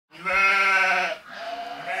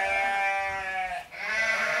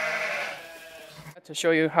To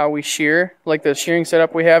show you how we shear, like the shearing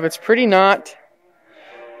setup we have, it's pretty not,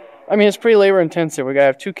 I mean, it's pretty labor intensive. We gotta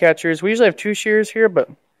have 2 catchers. We usually have 2 shears here, but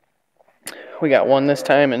we got 1 this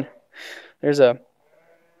time, and there's a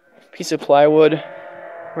piece of plywood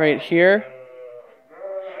right here.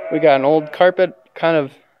 We got an old carpet kind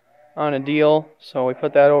of on a deal, so we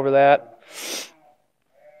put that over that.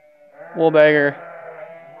 Wool bagger,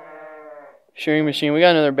 shearing machine. We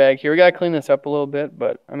got another bag here. We gotta clean this up a little bit,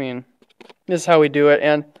 but I mean, this is how we do it.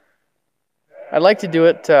 And I'd like to do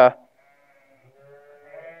it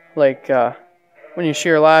when you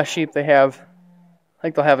shear a lot of sheep, they have,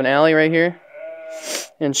 like, they'll have an alley right here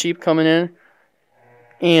and sheep coming in,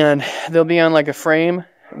 and they'll be on like a frame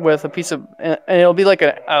with a piece of, and it'll be like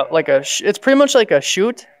it's pretty much like a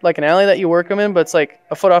chute, like an alley that you work them in, but it's like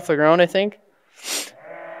a foot off the ground, I think.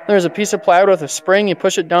 There's a piece of plywood with a spring. You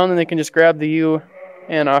push it down, and they can just grab the ewe,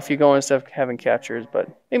 and off you go instead of having catchers. But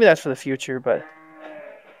maybe that's for the future. But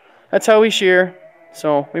that's how we shear.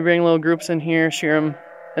 So we bring little groups in here, shear them,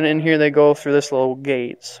 and in here they go through this little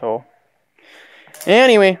gate. So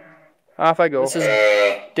anyway, off I go. This is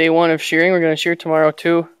day 1 of shearing. We're going to shear tomorrow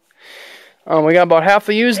too. We got about half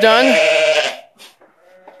the ewes done.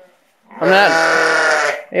 I'm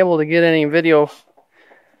not able to get any video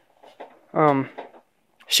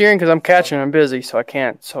shearing because I'm catching. I'm busy, so I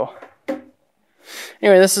can't. So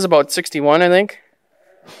anyway, this is about 61, I think.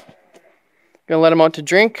 Gonna let them out to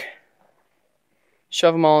drink.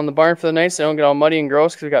 Shove them all in the barn for the night so they don't get all muddy and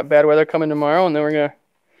gross because we got bad weather coming tomorrow, and then we're gonna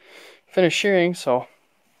finish shearing. So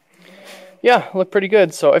yeah, look pretty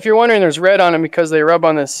good. So if you're wondering, there's red on them because they rub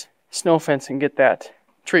on this snow fence and get that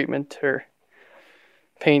treatment or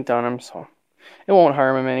paint on them, so it won't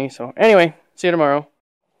harm them any. So anyway, see you tomorrow.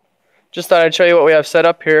 Just thought I'd show you what we have set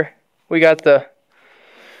up here. We got the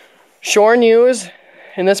shorn ewes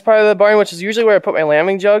in this part of the barn, which is usually where I put my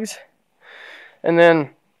lambing jugs. And then,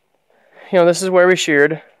 you know, this is where we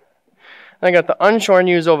sheared. I got the unshorn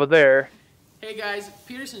ewes over there. Hey guys,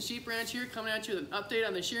 Peterson Sheep Ranch here, coming at you with an update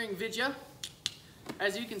on the shearing vidya.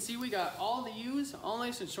 As you can see, we got all the ewes all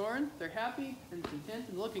nice and shorn. They're happy and content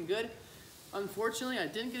and looking good. Unfortunately, I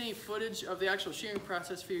didn't get any footage of the actual shearing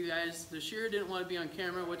process for you guys. The shearer didn't want to be on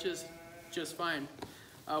camera, which is just fine.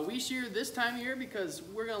 We shear this time of year because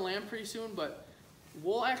we're going to lamb pretty soon, but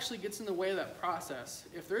wool actually gets in the way of that process.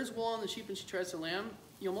 If there's wool on the sheep and she tries to lamb,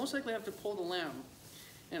 you'll most likely have to pull the lamb.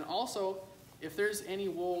 And also, if there's any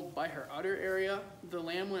wool by her udder area, the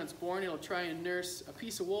lamb, when it's born, it'll try and nurse a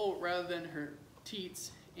piece of wool rather than her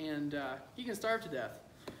teats, and you can starve to death.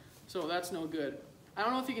 So that's no good. I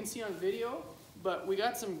don't know if you can see on video, but we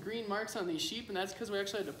got some green marks on these sheep, and that's because we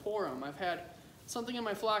actually had to pour them. I've had something in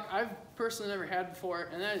my flock I've personally never had before,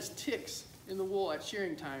 and that is ticks in the wool at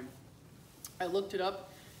shearing time. I looked it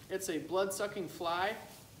up. It's a blood-sucking fly,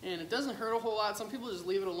 and it doesn't hurt a whole lot. Some people just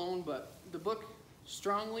leave it alone, but the book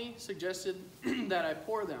strongly suggested that I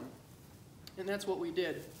pour them, and that's what we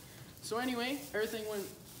did. So anyway, everything went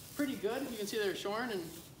pretty good. You can see they're shorn, and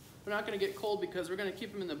we're not going to get cold because we're going to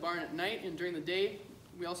keep them in the barn at night, and during the day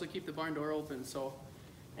we also keep the barn door open. So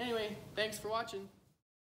anyway, thanks for watching.